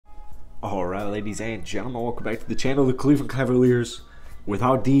Alright, ladies and gentlemen, welcome back to the channel. The Cleveland Cavaliers,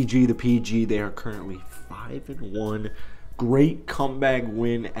 without DG, the PG, they are currently 5-1. Great comeback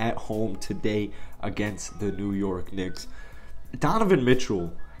win at home today against the New York Knicks. Donovan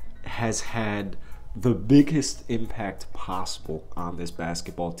Mitchell has had the biggest impact possible on this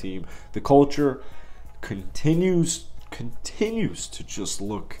basketball team. The culture continues to just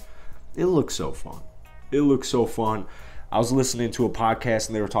look, it looks so fun. It looks so fun. I was listening to a podcast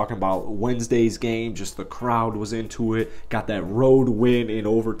and they were talking about Wednesday's game. Just the crowd was into it. Got that road win in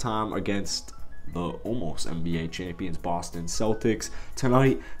overtime against the almost NBA champions Boston Celtics.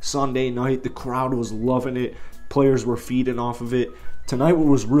 Tonight, Sunday night, the crowd was loving it. Players were feeding off of it. Tonight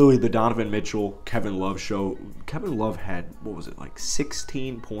was really the Donovan Mitchell, Kevin Love show. Kevin Love had, what was it, like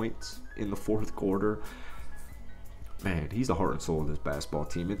 16 points in the fourth quarter. Man, he's the heart and soul of this basketball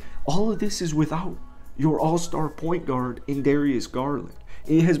team. And all of this is without your all-star point guard in Darius Garland.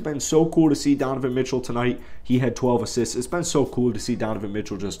 It has been so cool to see Donovan Mitchell tonight. He had 12 assists. It's been so cool to see Donovan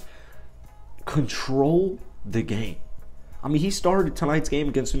Mitchell just control the game. I mean, he started tonight's game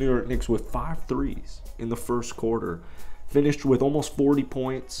against the New York Knicks with 5 threes in the first quarter. Finished with almost 40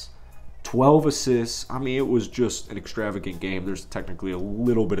 points, 12 assists. I mean, it was just an extravagant game. There's technically a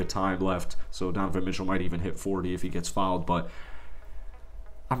little bit of time left, so Donovan Mitchell might even hit 40 if he gets fouled. But,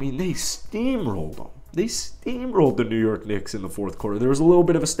 I mean, they steamrolled them. They steamrolled the New York Knicks in the fourth quarter. There was a little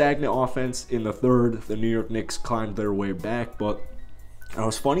bit of a stagnant offense in the third. The New York Knicks climbed their way back, but it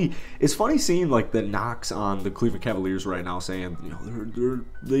was funny. It's funny seeing like the knocks on the Cleveland Cavaliers right now, saying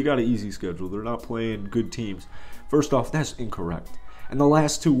they got an easy schedule. They're not playing good teams. First off, that's incorrect. And the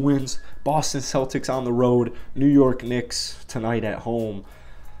last 2 wins: Boston Celtics on the road, New York Knicks tonight at home.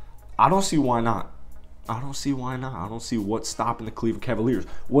 I don't see why not. I don't see why not. I don't see what's stopping the Cleveland Cavaliers.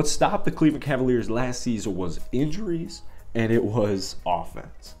 What stopped the Cleveland Cavaliers last season was injuries, and it was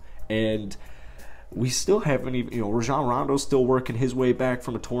offense. And we still haven't even, Rajon Rondo's still working his way back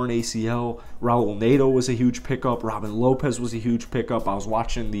from a torn ACL. Raul Neto was a huge pickup. Robin Lopez was a huge pickup. I was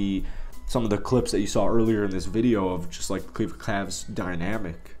watching some of the clips that you saw earlier in this video of just like the Cleveland Cavs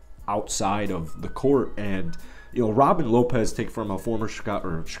dynamic outside of the court, and Robin Lopez, take from a former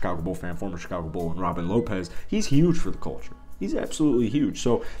Chicago Bull fan, former Chicago Bull, and Robin Lopez, he's huge for the culture. He's absolutely huge.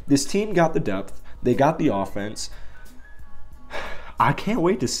 So this team got the depth. They got the offense. I can't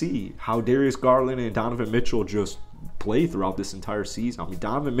wait to see how Darius Garland and Donovan Mitchell just play throughout this entire season. I mean,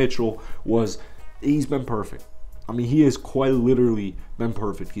 Donovan Mitchell he's been perfect. I mean, he has quite literally been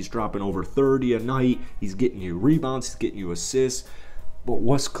perfect. He's dropping over 30 a night. He's getting you rebounds. He's getting you assists. But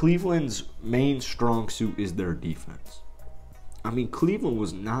what's Cleveland's main strong suit is their defense. I mean, Cleveland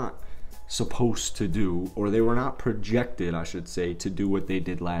was not supposed to do, or they were not projected, I should say, to do what they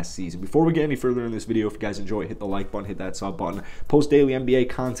did last season. Before we get any further in this video, if you guys enjoy it, hit the like button, hit that sub button. Post daily NBA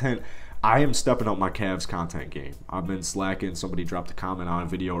content. I am stepping up my Cavs content game. I've been slacking. Somebody dropped a comment on a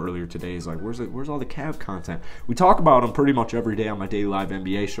video earlier today. He's like, where's all the Cav content? We talk about them pretty much every day on my daily live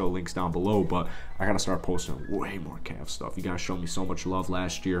NBA show. Links down below. But I got to start posting way more Cav stuff. You guys showed me so much love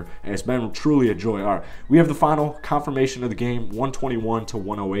last year, and it's been truly a joy. All right, we have the final confirmation of the game,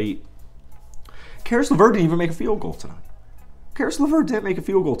 121-108. Caris LeVert didn't even make a field goal tonight. Caris LeVert didn't make a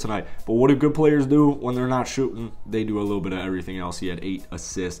field goal tonight, but what do good players do when they're not shooting? They do a little bit of everything else. He had 8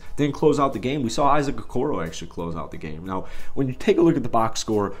 assists. Didn't close out the game. We saw Isaac Okoro actually close out the game. Now, when you take a look at the box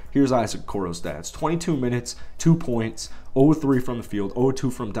score, here's Isaac Okoro's stats. 22 minutes, 2 points, 0-3 from the field,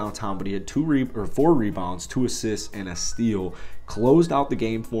 0-2 from downtown, but he had 4 rebounds, 2 assists, and a steal. Closed out the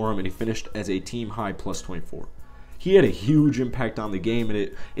game for him, and he finished as a team high plus 24. He had a huge impact on the game, and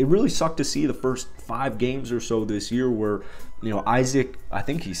it really sucked to see the first 5 games or so this year where, Isaac, I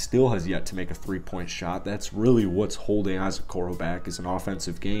think he still has yet to make a 3-point shot. That's really what's holding Isaac Okoro back, is an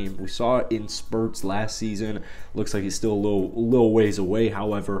offensive game. We saw it in spurts last season. Looks like he's still a little ways away.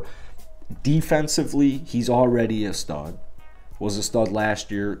 However, defensively, he's already a stud. Was a stud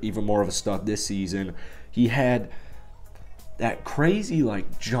last year, even more of a stud this season. He had that crazy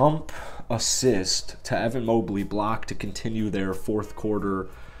jump assist to Evan Mobley block to continue their fourth quarter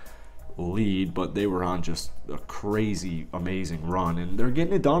lead, but they were on just a crazy, amazing run, and they're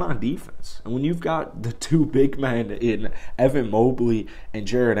getting it done on defense. And when you've got the 2 big men in Evan Mobley and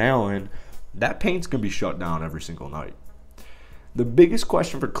Jarrett Allen, that paint's going to be shut down every single night. The biggest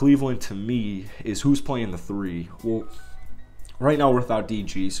question for Cleveland to me is who's playing the 3. Well, right now we're without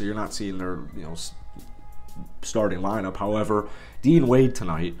DG, so you're not seeing their starting lineup. However, Dean Wade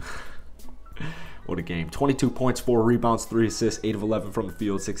tonight, what a game. 22 points, 4 rebounds, 3 assists, 8 of 11 from the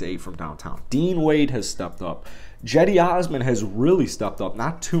field, 6 of 8 from downtown. Dean Wade has stepped up. Cedi Osman has really stepped up.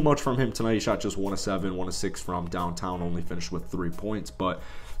 Not too much from him tonight. He shot just 1 of 7, 1 of 6 from downtown, only finished with 3 points. But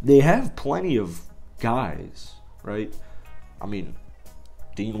they have plenty of guys, right? I mean,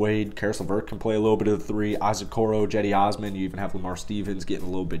 Dean Wade, Karis LeVert can play a little bit of the three. Isaac Coro, Jetty Osman. You even have Lamar Stevens getting a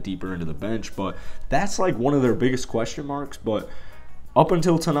little bit deeper into the bench. But that's like one of their biggest question marks. But up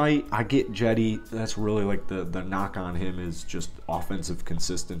until tonight, I get Jetty. That's really like the knock on him is just offensive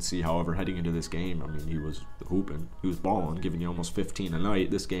consistency. However, heading into this game, I mean, he was hooping. He was balling, giving you almost 15 a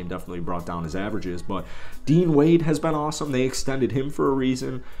night. This game definitely brought down his averages. But Dean Wade has been awesome. They extended him for a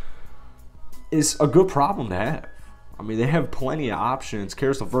reason. It's a good problem to have. I mean, they have plenty of options.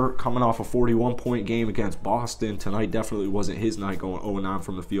 Karis LeVert coming off a 41-point game against Boston tonight definitely wasn't his night, going 0-9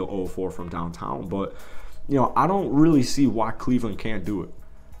 from the field, 0-4 from downtown. But, you know, I don't really see why Cleveland can't do it.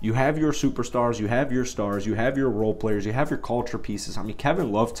 You have your superstars, you have your stars, you have your role players, you have your culture pieces. I mean,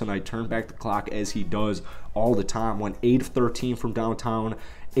 Kevin Love tonight turned back the clock as he does all the time. Went 8 of 13 from downtown,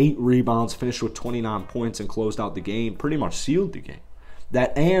 8 rebounds, finished with 29 points, and closed out the game. Pretty much sealed the game.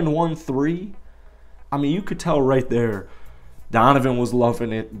 That and 1 3. I mean, you could tell right there, Donovan was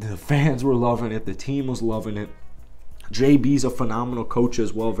loving it, the fans were loving it, the team was loving it. JB's a phenomenal coach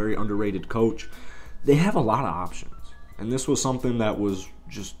as well, very underrated coach. They have a lot of options, and this was something that was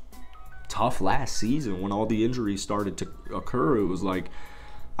just tough last season when all the injuries started to occur. It was like,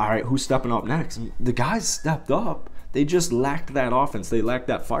 all right, who's stepping up next? And the guys stepped up. They just lacked that offense. They lacked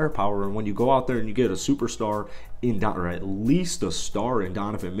that firepower. And when you go out there and you get a superstar or at least a star in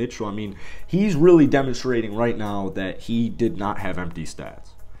Donovan Mitchell, I mean, he's really demonstrating right now that he did not have empty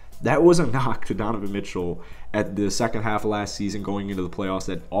stats. That was a knock to Donovan Mitchell at the second half of last season going into the playoffs,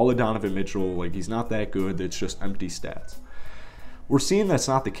 that all of Donovan Mitchell, like, he's not that good. It's just empty stats. We're seeing that's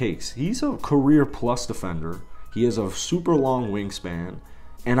not the case. He's a career plus defender. He has a super long wingspan.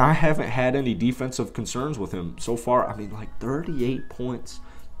 And I haven't had any defensive concerns with him so far. I mean, like 38 points,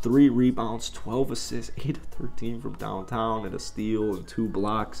 3 rebounds, 12 assists, 8 of 13 from downtown, and a steal and 2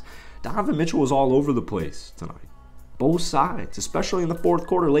 blocks. Donovan Mitchell was all over the place tonight. Both sides, especially in the fourth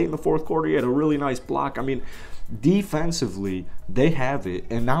quarter. Late in the fourth quarter, he had a really nice block. I mean, defensively, they have it.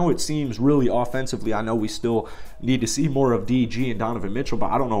 And now it seems really offensively. I know we still need to see more of DG and Donovan Mitchell, but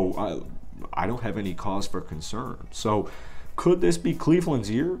I don't know. I don't have any cause for concern. So, could this be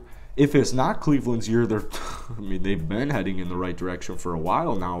Cleveland's year? If it's not Cleveland's year, I mean, they've been heading in the right direction for a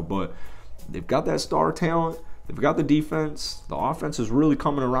while now, but they've got that star talent. They've got the defense. The offense is really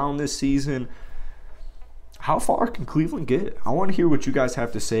coming around this season. How far can Cleveland get? I want to hear what you guys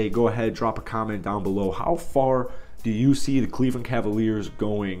have to say. Go ahead, drop a comment down below. How far do you see the Cleveland Cavaliers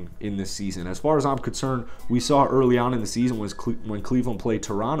going in this season? As far as I'm concerned, we saw early on in the season when Cleveland played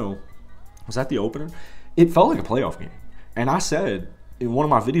Toronto. Was that the opener? It felt like a playoff game. And I said in one of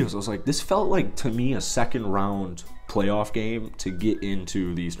my videos, I was like, this felt like, to me, a second round playoff game to get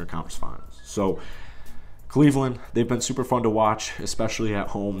into the Eastern Conference Finals. So Cleveland, they've been super fun to watch, especially at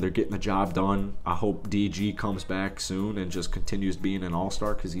home. They're getting the job done. I hope DG comes back soon and just continues being an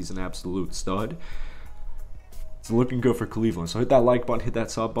all-star, because he's an absolute stud. It's looking good for Cleveland. So hit that like button, hit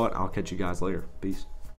that sub button. I'll catch you guys later. Peace.